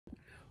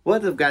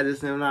What's up, guys?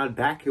 It's Nimrod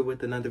back here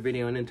with another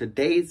video, and in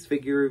today's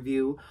figure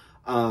review,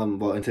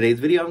 in today's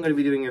video, I'm going to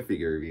be doing a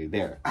figure review.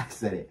 There, I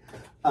said it.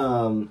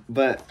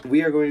 But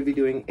we are going to be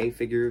doing a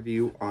figure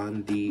review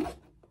on the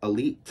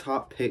Elite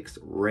Top Picks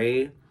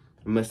Rey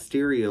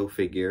Mysterio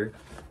figure.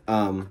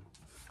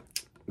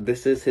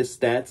 This is his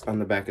stats on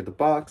the back of the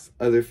box.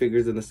 Other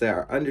figures in the set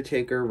are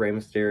Undertaker, Rey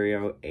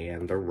Mysterio,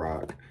 and The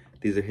Rock.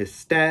 These are his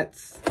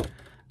stats.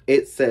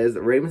 It says,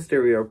 Rey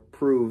Mysterio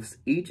proves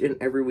each and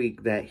every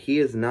week that he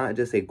is not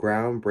just a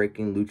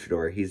groundbreaking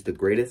luchador. He's the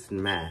greatest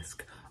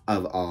mask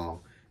of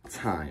all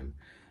time.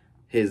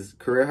 His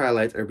career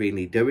highlights are being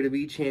the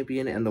WWE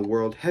Champion and the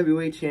World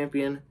Heavyweight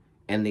Champion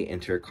and the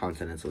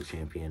Intercontinental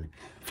Champion.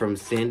 From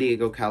San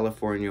Diego,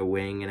 California,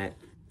 weighing in at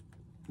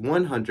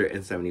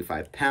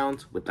 175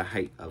 pounds with the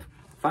height of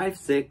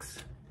 5'6".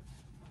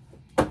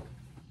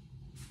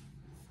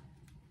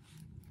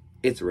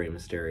 It's Rey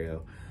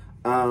Mysterio.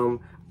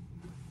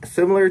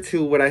 Similar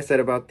to what I said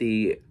about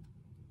the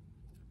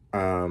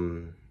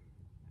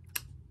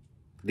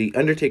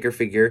Undertaker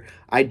figure,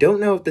 I don't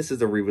know if this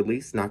is a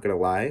re-release, not gonna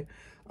lie.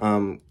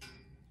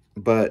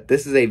 But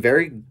this is a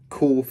very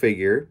cool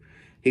figure.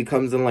 He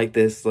comes in like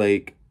this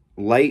like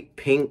light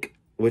pink,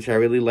 which I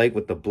really like,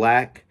 with the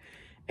black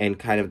and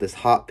kind of this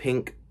hot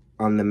pink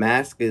on the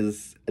mask.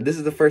 This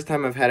is the first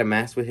time I've had a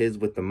mask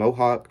with the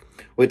mohawk,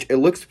 which it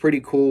looks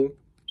pretty cool.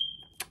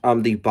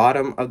 The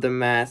bottom of the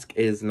mask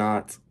is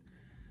not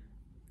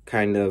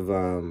kind of,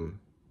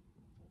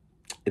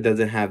 it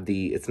doesn't have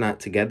it's not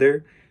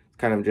together. It's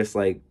kind of just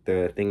like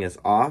the thing is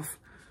off.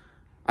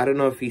 I don't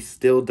know if he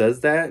still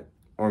does that,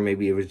 or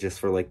maybe it was just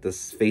for like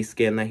this face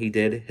scan that he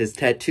did. His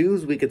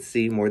tattoos we could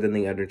see more than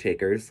the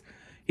Undertaker's.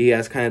 He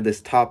has kind of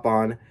this top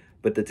on,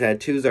 but the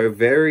tattoos are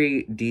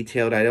very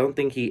detailed. I don't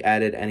think he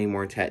added any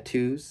more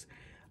tattoos.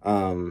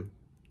 But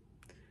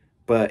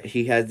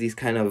he has these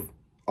kind of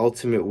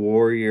Ultimate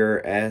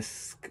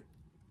Warrior-esque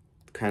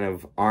kind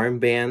of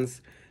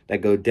armbands that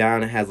go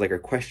down. It has like a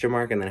question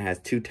mark, and then it has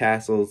two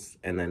tassels,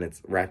 and then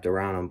it's wrapped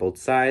around on both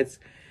sides.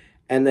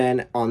 And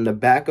then on the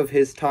back of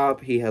his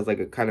top, he has like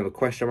a kind of a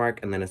question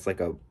mark, and then it's like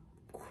a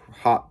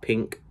hot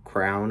pink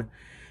crown.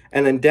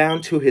 And then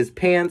down to his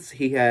pants,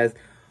 he has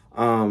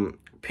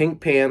pink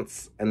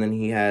pants, and then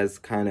he has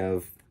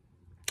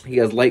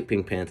light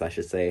pink pants, I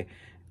should say.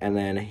 And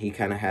then he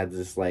kind of has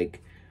this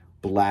like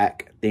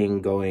black thing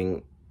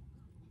going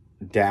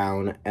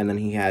down, and then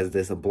he has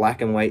this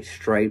black and white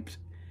striped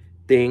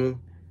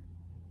thing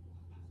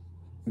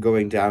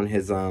going down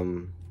his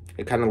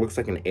it kind of looks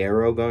like an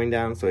arrow going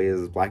down, so he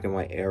has this black and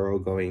white arrow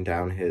going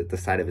down the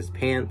side of his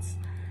pants.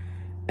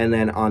 And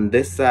then on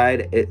this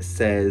side it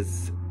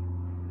says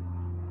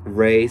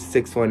Rey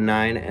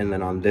 619, and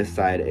then on this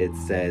side it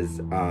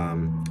says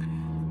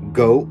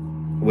GOAT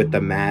with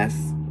the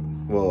mask,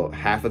 well,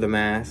 half of the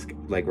mask,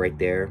 like right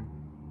there.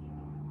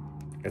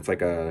 It's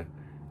like a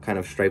kind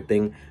of striped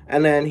thing.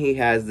 And then he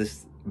has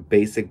this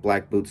basic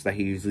black boots that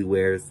he usually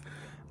wears.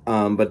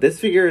 But this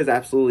figure is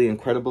absolutely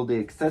incredible. The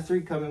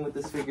accessory coming with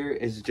this figure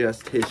is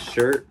just his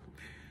shirt.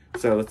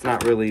 So it's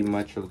not really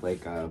much of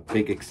like a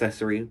big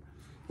accessory.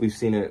 We've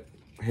seen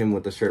him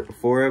with the shirt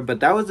before.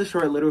 But that was a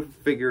short little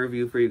figure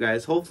review for you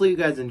guys. Hopefully you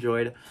guys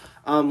enjoyed.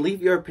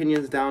 Leave your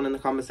opinions down in the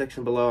comment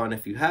section below on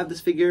if you have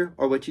this figure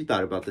or what you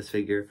thought about this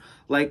figure.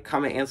 Like,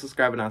 comment, and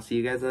subscribe, and I'll see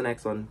you guys in the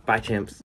next one. Bye, champs.